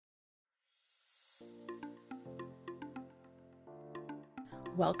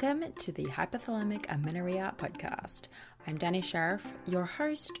Welcome to the Hypothalamic Amenorrhea podcast. I'm Danny Sheriff, your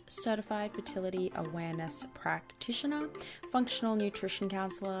host, certified fertility awareness practitioner, functional nutrition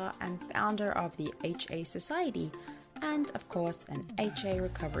counselor, and founder of the HA Society, and of course, an HA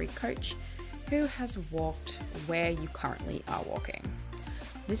recovery coach who has walked where you currently are walking.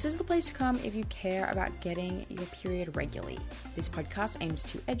 This is the place to come if you care about getting your period regularly. This podcast aims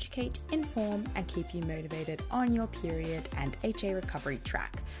to educate, inform, and keep you motivated on your period and HA recovery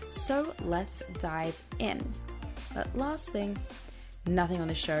track. So let's dive in. But last thing, nothing on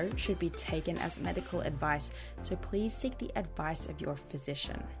the show should be taken as medical advice, so please seek the advice of your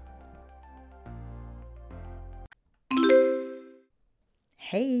physician.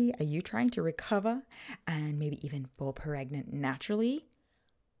 Hey, are you trying to recover and maybe even fall pregnant naturally?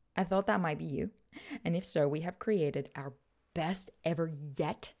 I thought that might be you. And if so, we have created our best ever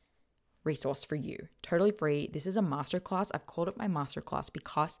yet resource for you. Totally free. This is a masterclass. I've called it my masterclass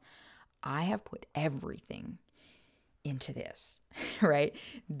because I have put everything into this, right?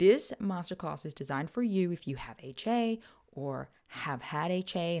 This masterclass is designed for you if you have HA or have had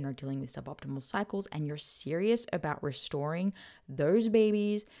HA and are dealing with suboptimal cycles and you're serious about restoring those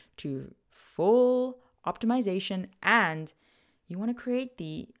babies to full optimization and you want to create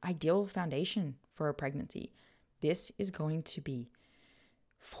the ideal foundation for a pregnancy. This is going to be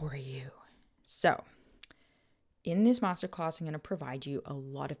for you. So, in this masterclass, I'm going to provide you a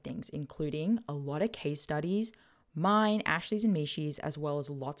lot of things, including a lot of case studies, mine, Ashley's and Mishi's, as well as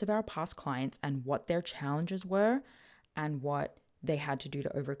lots of our past clients and what their challenges were and what they had to do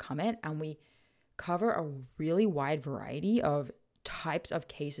to overcome it. And we cover a really wide variety of types of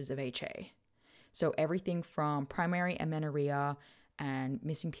cases of HA. So everything from primary amenorrhea and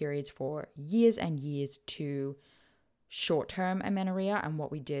missing periods for years and years to short-term amenorrhea and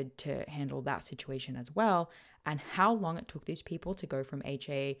what we did to handle that situation as well, and how long it took these people to go from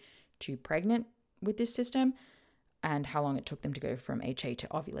HA to pregnant with this system, and how long it took them to go from HA to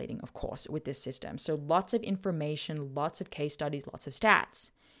ovulating, of course, with this system. So lots of information, lots of case studies, lots of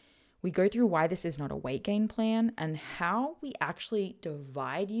stats. We go through why this is not a weight gain plan and how we actually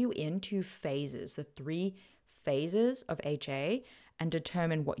divide you into phases, the 3 phases of HA, and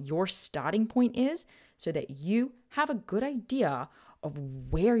determine what your starting point is so that you have a good idea of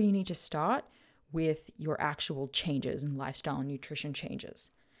where you need to start with your actual changes and lifestyle and nutrition changes.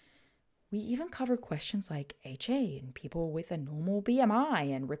 We even cover questions like HA and people with a normal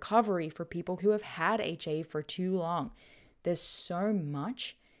BMI and recovery for people who have had HA for too long. There's so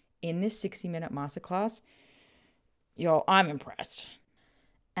much in this 60-minute masterclass. Yo, I'm impressed.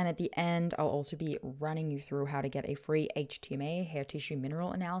 And at the end, I'll also be running you through how to get a free HTMA, hair tissue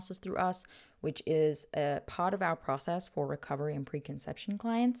mineral analysis through us, which is a part of our process for recovery and preconception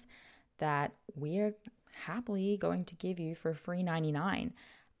clients that we're happily going to give you for free $99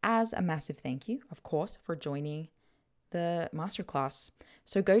 as a massive thank you, of course, for joining the masterclass.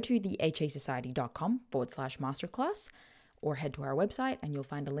 So go to thehasociety.com/masterclass or head to our website and you'll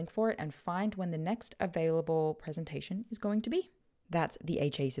find a link for it and find when the next available presentation is going to be. That's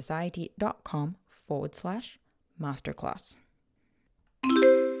thehasociety.com/masterclass.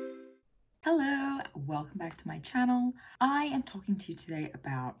 Hello, welcome back to my channel. I am talking to you today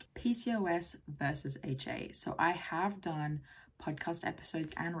about PCOS versus HA. So I have done podcast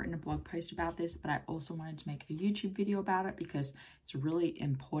episodes and written a blog post about this, but I also wanted to make a YouTube video about it because it's a really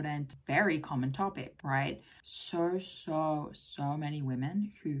important, very common topic, right? So many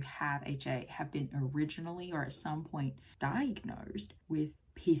women who have HA have been originally or at some point diagnosed with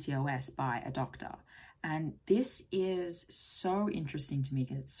PCOS by a doctor. And this is so interesting to me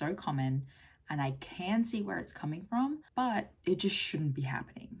because it's so common and I can see where it's coming from, but it just shouldn't be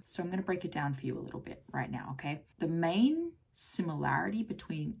happening. So I'm going to break it down for you a little bit right now, okay? The main similarity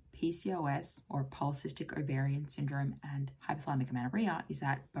between PCOS or polycystic ovarian syndrome and hypothalamic amenorrhea is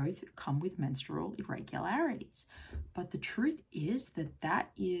that both come with menstrual irregularities. But the truth is that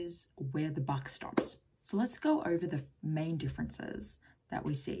that is where the buck stops. So let's go over the main differences that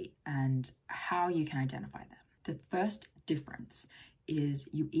we see and how you can identify them. The first difference is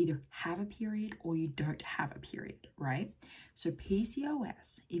you either have a period or you don't have a period, right? So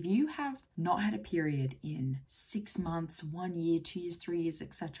PCOS, if you have not had a period in 6 months, 1 year, 2 years, 3 years,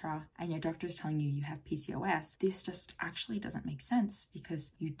 etc., and your doctor is telling you you have PCOS, this just actually doesn't make sense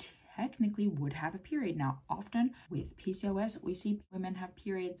because you technically would have a period. Now, often with PCOS, we see women have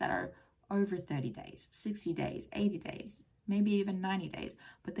periods that are over 30 days, 60 days, 80 days, maybe even 90 days,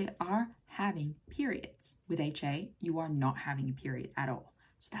 but they are having periods. With HA, you are not having a period at all.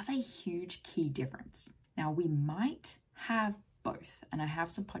 So that's a huge key difference. Now, we might have both, and I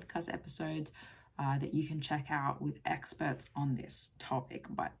have some podcast episodes that you can check out with experts on this topic,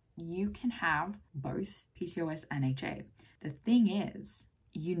 but you can have both PCOS and HA. The thing is,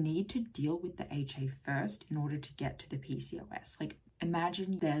 you need to deal with the HA first in order to get to the PCOS. Like,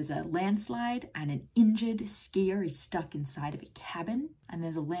 imagine there's a landslide and an injured skier is stuck inside of a cabin, and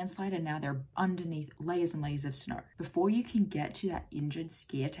there's a landslide and now they're underneath layers and layers of snow. Before you can get to that injured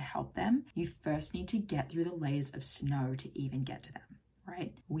skier to help them, you first need to get through the layers of snow to even get to them,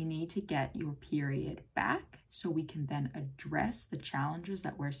 right? We need to get your period back so we can then address the challenges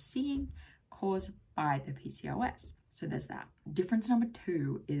that we're seeing caused by the PCOS. So there's that. Difference number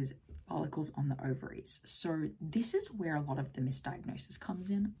 2 is follicles on the ovaries. So this is where a lot of the misdiagnosis comes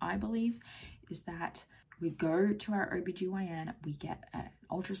in, I believe, is that we go to our OBGYN, we get an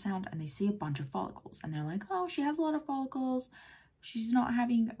ultrasound and they see a bunch of follicles and they're like, oh, she has a lot of follicles. She's not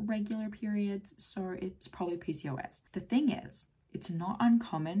having regular periods, so it's probably PCOS. The thing is, it's not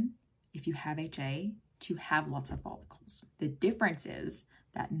uncommon if you have HA to have lots of follicles. The difference is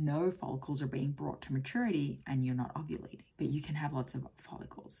that no follicles are being brought to maturity and you're not ovulating, but you can have lots of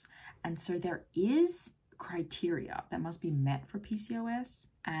follicles. And so there is criteria that must be met for PCOS,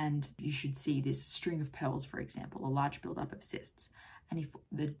 and you should see this string of pearls, for example, a large buildup of cysts. And if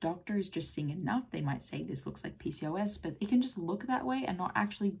the doctor is just seeing enough, they might say this looks like PCOS, but it can just look that way and not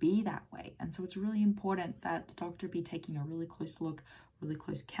actually be that way. And so it's really important that the doctor be taking a really close look, really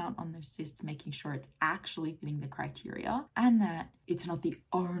close count on those cysts, making sure it's actually fitting the criteria and that it's not the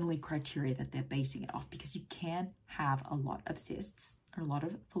only criteria that they're basing it off, because you can have a lot of cysts or a lot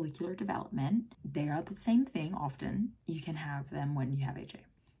of follicular development. They are the same thing often. You can have them when you have HA.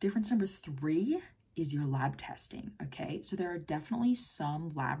 Difference number 3 is your lab testing, okay? So there are definitely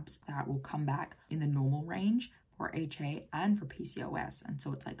some labs that will come back in the normal range for HA and for PCOS. And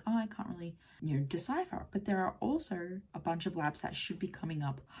so it's like, oh, I can't really, decipher. But there are also a bunch of labs that should be coming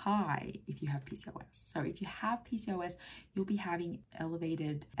up high if you have PCOS. So if you have PCOS, you'll be having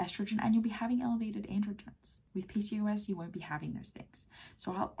elevated estrogen and you'll be having elevated androgens. With PCOS, you won't be having those things.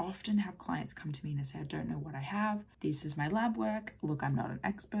 So I'll often have clients come to me and they say, I don't know what I have. This is my lab work. Look, I'm not an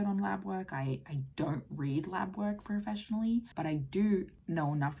expert on lab work. I don't read lab work professionally, but I do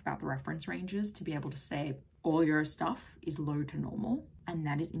know enough about the reference ranges to be able to say all your stuff is low to normal, and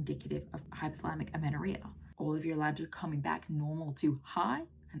that is indicative of hypothalamic amenorrhea. All of your labs are coming back normal to high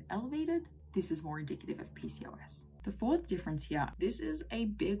and elevated. This is more indicative of PCOS. The 4th difference here, this is a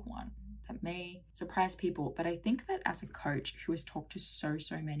big one that may surprise people, but I think that as a coach who has talked to so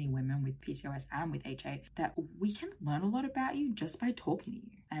many women with PCOS and with HA, that we can learn a lot about you just by talking to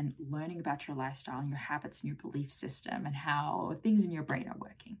you and learning about your lifestyle and your habits and your belief system and how things in your brain are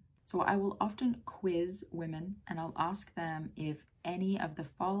working. So I will often quiz women and I'll ask them if any of the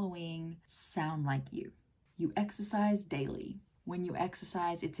following sound like you. You exercise daily. When you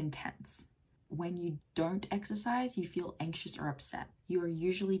exercise, it's intense. When you don't exercise, you feel anxious or upset. You are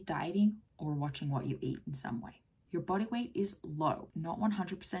usually dieting or watching what you eat in some way. Your body weight is low, not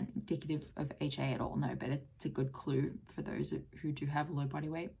 100% indicative of HA at all, no, but it's a good clue for those who do have low body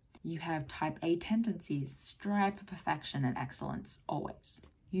weight. You have type A tendencies, strive for perfection and excellence always.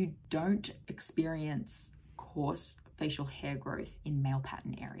 You don't experience coarse facial hair growth in male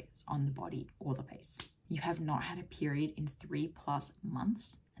pattern areas on the body or the face. You have not had a period in 3+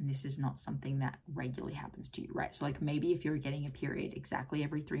 months. And this is not something that regularly happens to you, right? So like maybe if you're getting a period exactly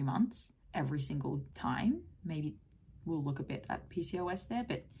every 3 months, every single time, maybe we'll look a bit at PCOS there,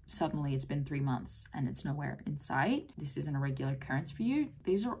 but suddenly it's been 3 months and it's nowhere in sight. This isn't a regular occurrence for you.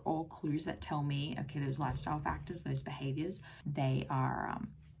 These are all clues that tell me, okay, those lifestyle factors, those behaviors, they are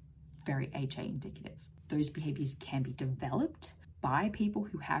very HA indicative. Those behaviors can be developed by people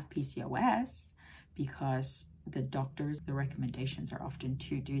who have PCOS because the recommendations are often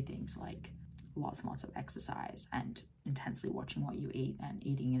to do things like lots and lots of exercise and intensely watching what you eat and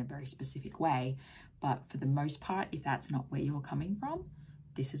eating in a very specific way. But for the most part, if that's not where you're coming from,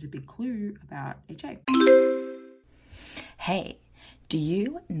 this is a big clue about HA. Hey, do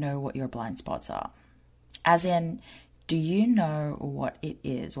you know what your blind spots are? As in, do you know what it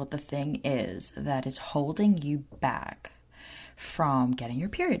is, what the thing is that is holding you back from getting your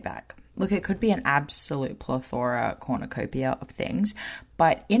period back? Look, it could be an absolute plethora, cornucopia of things,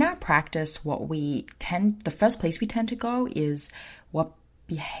 but in our practice, the first place we tend to go is what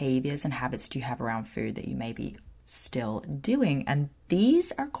behaviors and habits do you have around food that you may be still doing? And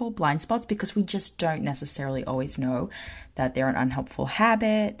these are called blind spots because we just don't necessarily always know that they're an unhelpful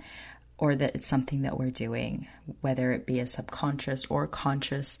habit or that it's something that we're doing, whether it be a subconscious or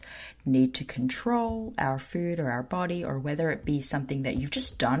conscious need to control our food or our body, or whether it be something that you've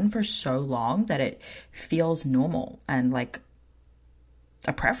just done for so long that it feels normal and like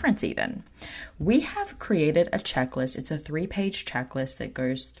a preference even. We have created a checklist. It's a 3-page checklist that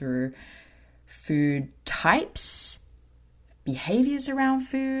goes through food types, behaviors around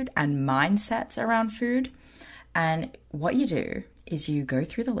food, and mindsets around food. And what you do is you go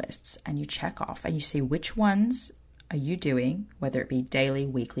through the lists and you check off and you see which ones are you doing, whether it be daily,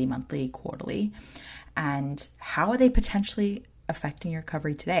 weekly, monthly, quarterly, and how are they potentially affecting your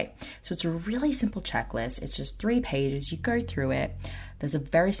recovery today. So it's a really simple checklist. It's just 3 pages. You go through it. There's a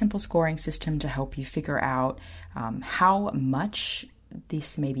very simple scoring system to help you figure out how much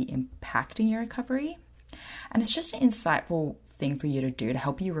this may be impacting your recovery. And it's just an insightful thing for you to do to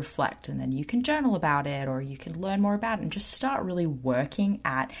help you reflect, and then you can journal about it, or you can learn more about it and just start really working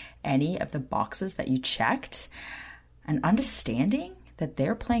at any of the boxes that you checked and understanding that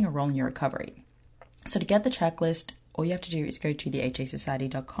they're playing a role in your recovery. So to get the checklist, all you have to do is go to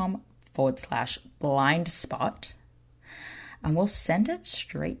thehasociety.com/blind spot, and we'll send it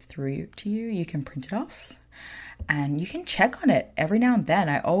straight through to you. You can print it off and you can check on it every now and then.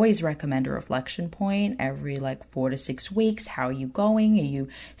 I always recommend a reflection point every 4 to 6 weeks. How are you going? Are you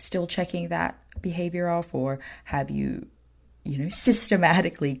still checking that behavior off, or have you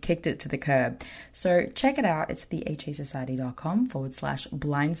systematically kicked it to the curb? So check it out. It's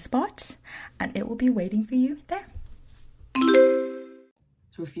thehasociety.com/blind spot, and it will be waiting for you there.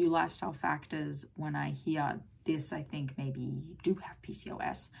 So a few lifestyle factors when I hear this, I think maybe you do have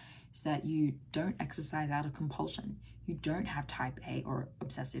PCOS, is that you don't exercise out of compulsion. You don't have type A or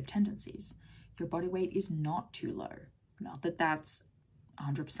obsessive tendencies. Your body weight is not too low. Not that that's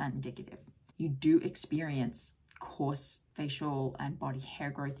 100% indicative. You do experience coarse facial and body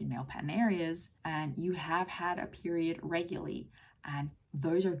hair growth in male pattern areas, and you have had a period regularly, and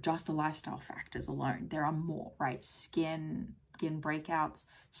those are just the lifestyle factors alone. There are more, right? Skin breakouts,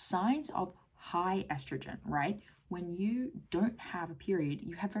 signs of high estrogen, right? When you don't have a period,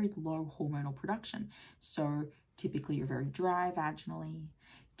 you have very low hormonal production. So typically you're very dry vaginally.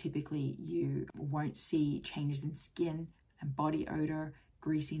 Typically you won't see changes in skin and body odor,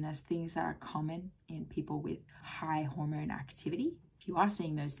 greasiness, things that are common in people with high hormone activity. If you are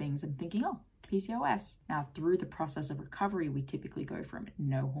seeing those things and thinking, oh, PCOS. Now, through the process of recovery, we typically go from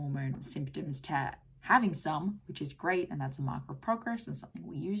no hormone symptoms to having some, which is great, and that's a marker of progress and something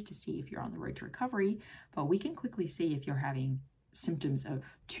we use to see if you're on the road to recovery. But we can quickly see if you're having symptoms of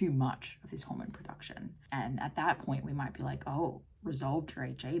too much of this hormone production. And at that point, we might be like, oh, resolved your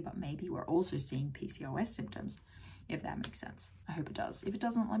HA, but maybe we're also seeing PCOS symptoms, if that makes sense. I hope it does. If it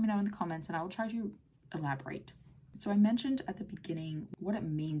doesn't, let me know in the comments and I will try to elaborate. So I mentioned at the beginning what it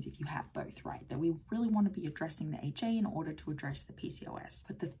means if you have both, right? That we really want to be addressing the HA in order to address the PCOS.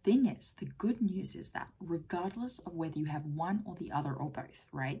 But the thing is, the good news is that regardless of whether you have one or the other or both,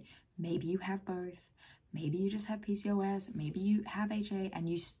 right? Maybe you have both, maybe you just have PCOS, maybe you have HA and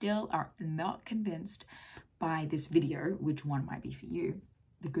you still are not convinced by this video, which one might be for you.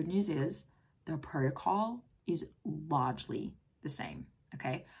 The good news is the protocol is largely the same,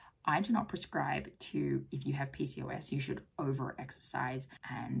 okay? I do not prescribe to, if you have PCOS, you should over-exercise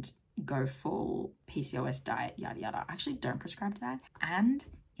and go full PCOS diet, yada, yada. I actually don't prescribe to that. And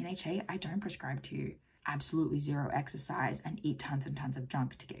in HA, I don't prescribe to absolutely zero exercise and eat tons and tons of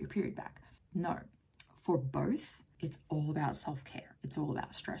junk to get your period back. No, for both, it's all about self-care. It's all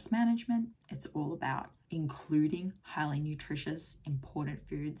about stress management. It's all about including highly nutritious, important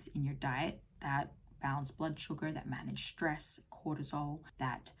foods in your diet that balance blood sugar, that manage stress, cortisol,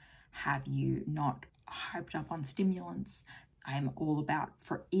 that have you not hyped up on stimulants. I am all about,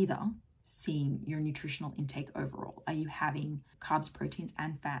 for either, seeing your nutritional intake overall. Are you having carbs, proteins,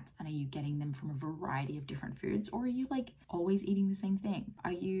 and fats, and are you getting them from a variety of different foods, or are you always eating the same thing?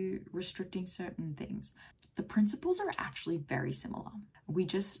 Are you restricting certain things? The principles are actually very similar. We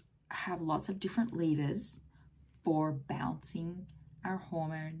just have lots of different levers for balancing our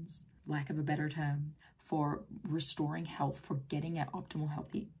hormones, lack of a better term, for restoring health, for getting an optimal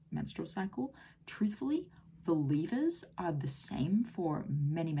healthy menstrual cycle. Truthfully, the levers are the same for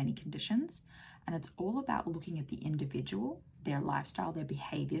many, many conditions. And it's all about looking at the individual, their lifestyle, their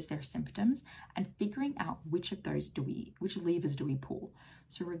behaviors, their symptoms, and figuring out which levers do we pull.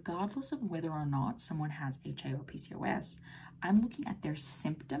 So regardless of whether or not someone has HA or PCOS, I'm looking at their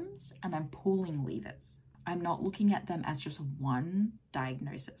symptoms and I'm pulling levers. I'm not looking at them as just one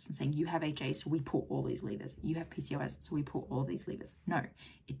diagnosis and saying you have HA, so we pull all these levers. You have PCOS, so we pull all these levers. No,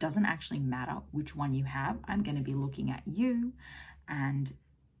 it doesn't actually matter which one you have. I'm going to be looking at you and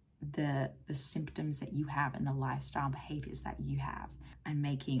the symptoms that you have and the lifestyle behaviors that you have and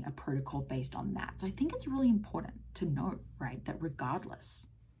making a protocol based on that. So I think it's really important to note, right, that regardless,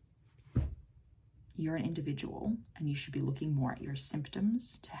 you're an individual and you should be looking more at your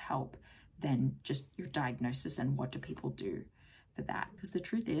symptoms to help than just your diagnosis and what do people do for that. Because the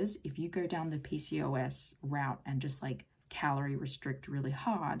truth is, if you go down the PCOS route and just like calorie restrict really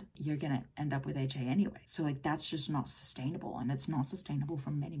hard, you're gonna end up with HA anyway. So like that's just not sustainable, and it's not sustainable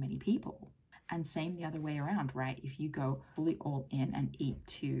for many people. And same the other way around, right? If you go fully all in and eat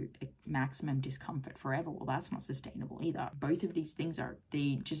to maximum discomfort forever, well, that's not sustainable either. Both of these things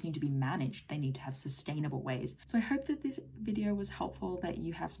they just need to be managed. They need to have sustainable ways. So I hope that this video was helpful, that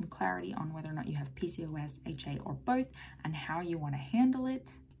you have some clarity on whether or not you have PCOS, HA, or both, and how you want to handle it.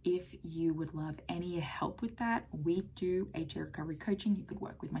 If you would love any help with that, we do HA recovery coaching. You could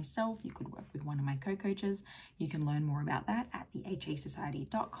work with myself, you could work with one of my co-coaches. You can learn more about that at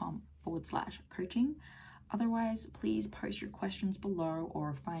thehasociety.com/coaching. Otherwise, please post your questions below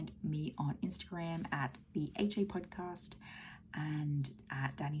or find me on Instagram at the HA Podcast and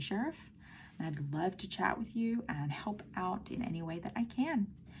at Danny Sheriff. And I'd love to chat with you and help out in any way that I can.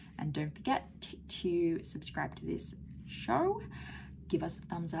 And don't forget to subscribe to this show, give us a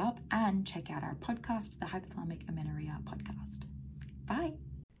thumbs up, and check out our podcast, the Hypothalamic Amenorrhea podcast. Bye.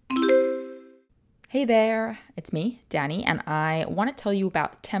 Hey there, it's me, Danny, and I want to tell you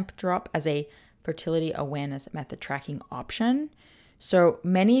about Temp Drop as a fertility awareness method tracking option. So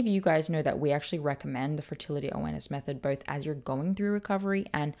many of you guys know that we actually recommend the fertility awareness method both as you're going through recovery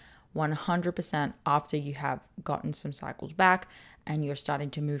and 100% after you have gotten some cycles back and you're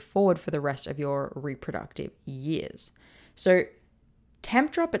starting to move forward for the rest of your reproductive years. So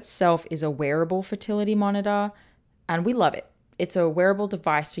Temp Drop itself is a wearable fertility monitor, and we love it. It's a wearable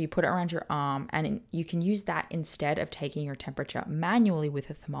device, so you put it around your arm, and you can use that instead of taking your temperature manually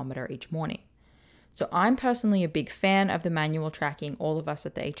with a thermometer each morning. So I'm personally a big fan of the manual tracking. All of us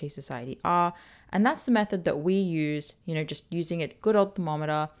at the HA Society are, and that's the method that we use, just using a good old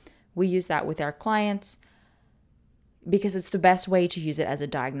thermometer. We use that with our clients because it's the best way to use it as a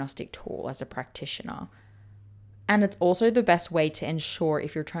diagnostic tool as a practitioner. And it's also the best way to ensure,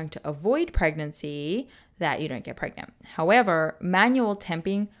 if you're trying to avoid pregnancy, that you don't get pregnant. However, manual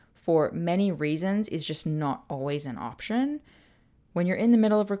temping for many reasons is just not always an option. When you're in the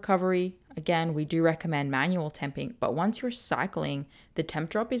middle of recovery, again, we do recommend manual temping, but once you're cycling, the Temp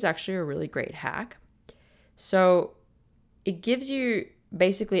Drop is actually a really great hack. So it gives you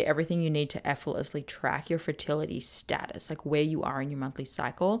basically everything you need to effortlessly track your fertility status, like where you are in your monthly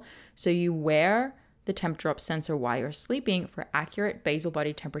cycle. So you wear the Temp Drop sensor while you're sleeping for accurate basal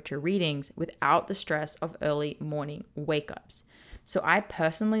body temperature readings without the stress of early morning wake-ups. So I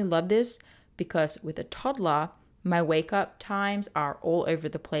personally love this because with a toddler, my wake-up times are all over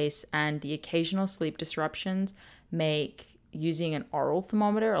the place, and the occasional sleep disruptions make using an oral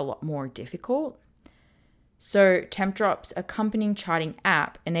thermometer a lot more difficult. So Temp Drop's accompanying charting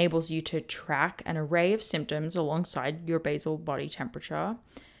app enables you to track an array of symptoms alongside your basal body temperature.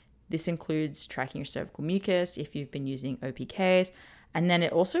 This includes tracking your cervical mucus if you've been using OPKs, and then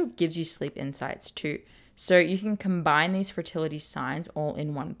it also gives you sleep insights too. So you can combine these fertility signs all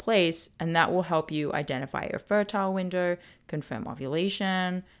in one place, and that will help you identify your fertile window, confirm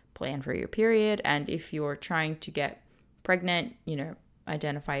ovulation, plan for your period, and if you're trying to get pregnant,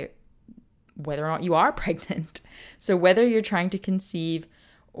 identify whether or not you are pregnant. So whether you're trying to conceive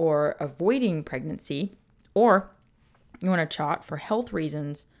or avoiding pregnancy, or you want to chart for health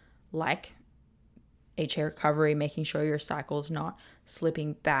reasons, like HA recovery, making sure your cycle's not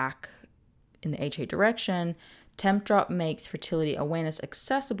slipping back in the HA direction, Temp Drop makes fertility awareness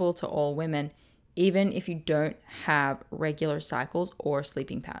accessible to all women, even if you don't have regular cycles or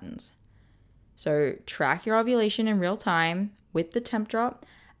sleeping patterns. So track your ovulation in real time with the Temp Drop,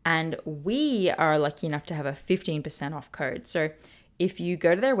 and we are lucky enough to have a 15% off code. So if you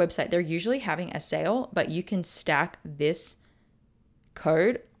go to their website, they're usually having a sale, but you can stack this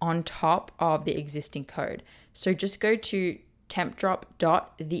code on top of the existing code. So just go to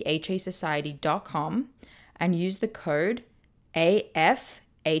tempdrop.thehasociety.com and use the code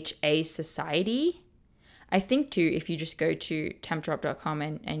AFHA Society. I think too, if you just go to tempdrop.com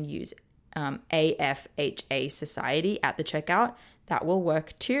and use AFHA Society at the checkout, that will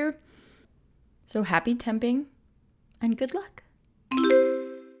work too. So happy temping and good luck.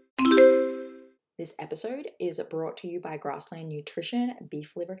 This episode is brought to you by Grassland Nutrition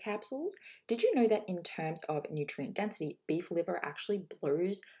beef liver capsules. Did you know that in terms of nutrient density, beef liver actually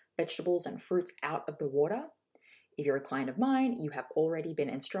blows vegetables and fruits out of the water? If you're a client of mine, you have already been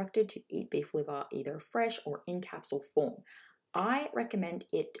instructed to eat beef liver either fresh or in capsule form. I recommend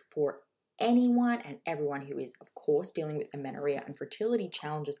it for anyone and everyone who is, of course, dealing with amenorrhea and fertility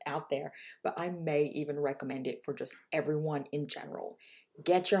challenges out there, but I may even recommend it for just everyone in general.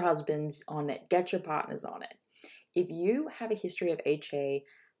 Get your husbands on it, get your partners on it. If you have a history of HA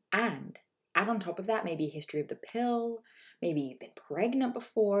and add on top of that maybe a history of the pill, maybe you've been pregnant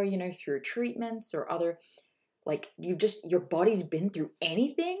before, through treatments or other, your body's been through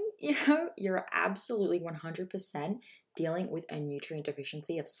anything, you're absolutely 100% dealing with a nutrient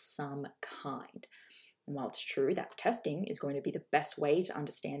deficiency of some kind. And while it's true that testing is going to be the best way to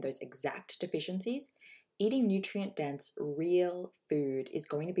understand those exact deficiencies, eating nutrient-dense, real food is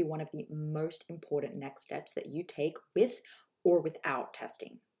going to be one of the most important next steps that you take with or without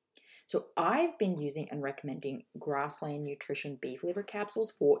testing. So I've been using and recommending Grassland Nutrition beef liver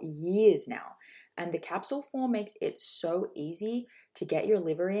capsules for years now. And the capsule form makes it so easy to get your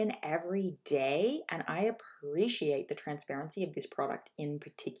liver in every day. And I appreciate the transparency of this product in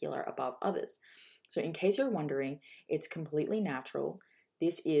particular above others. So in case you're wondering, it's completely natural.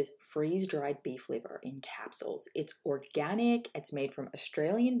 This is freeze-dried beef liver in capsules. It's organic, it's made from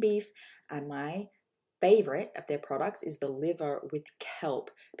Australian beef, and my favorite of their products is the liver with kelp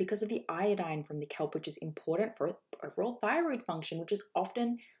because of the iodine from the kelp, which is important for overall thyroid function, which is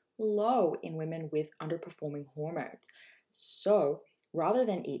often low in women with underperforming hormones. So rather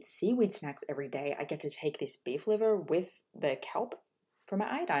than eat seaweed snacks every day, I get to take this beef liver with the kelp for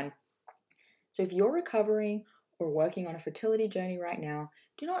my iodine. So if you're recovering or working on a fertility journey right now,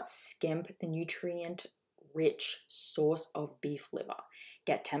 do not skimp the nutrient-rich source of beef liver.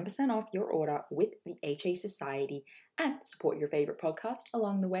 Get 10% off your order with the HA Society and support your favorite podcast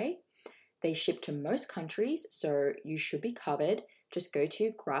along the way. They ship to most countries, so you should be covered. Just go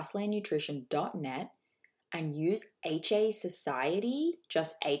to grasslandnutrition.net and use HA Society,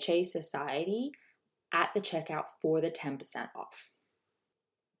 just HA Society, at the checkout for the 10% off.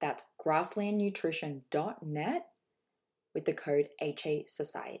 That's grasslandnutrition.net with the code HA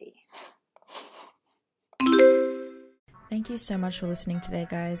Society. Thank you so much for listening today,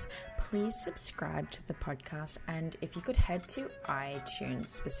 guys. Please subscribe to the podcast, and if you could head to iTunes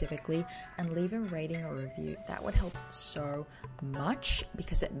specifically and leave a rating or review, that would help so much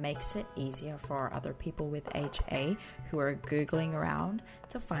because it makes it easier for other people with HA who are Googling around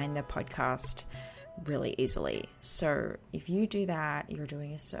to find the podcast really easily. So if you do that, you're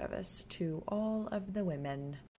doing a service to all of the women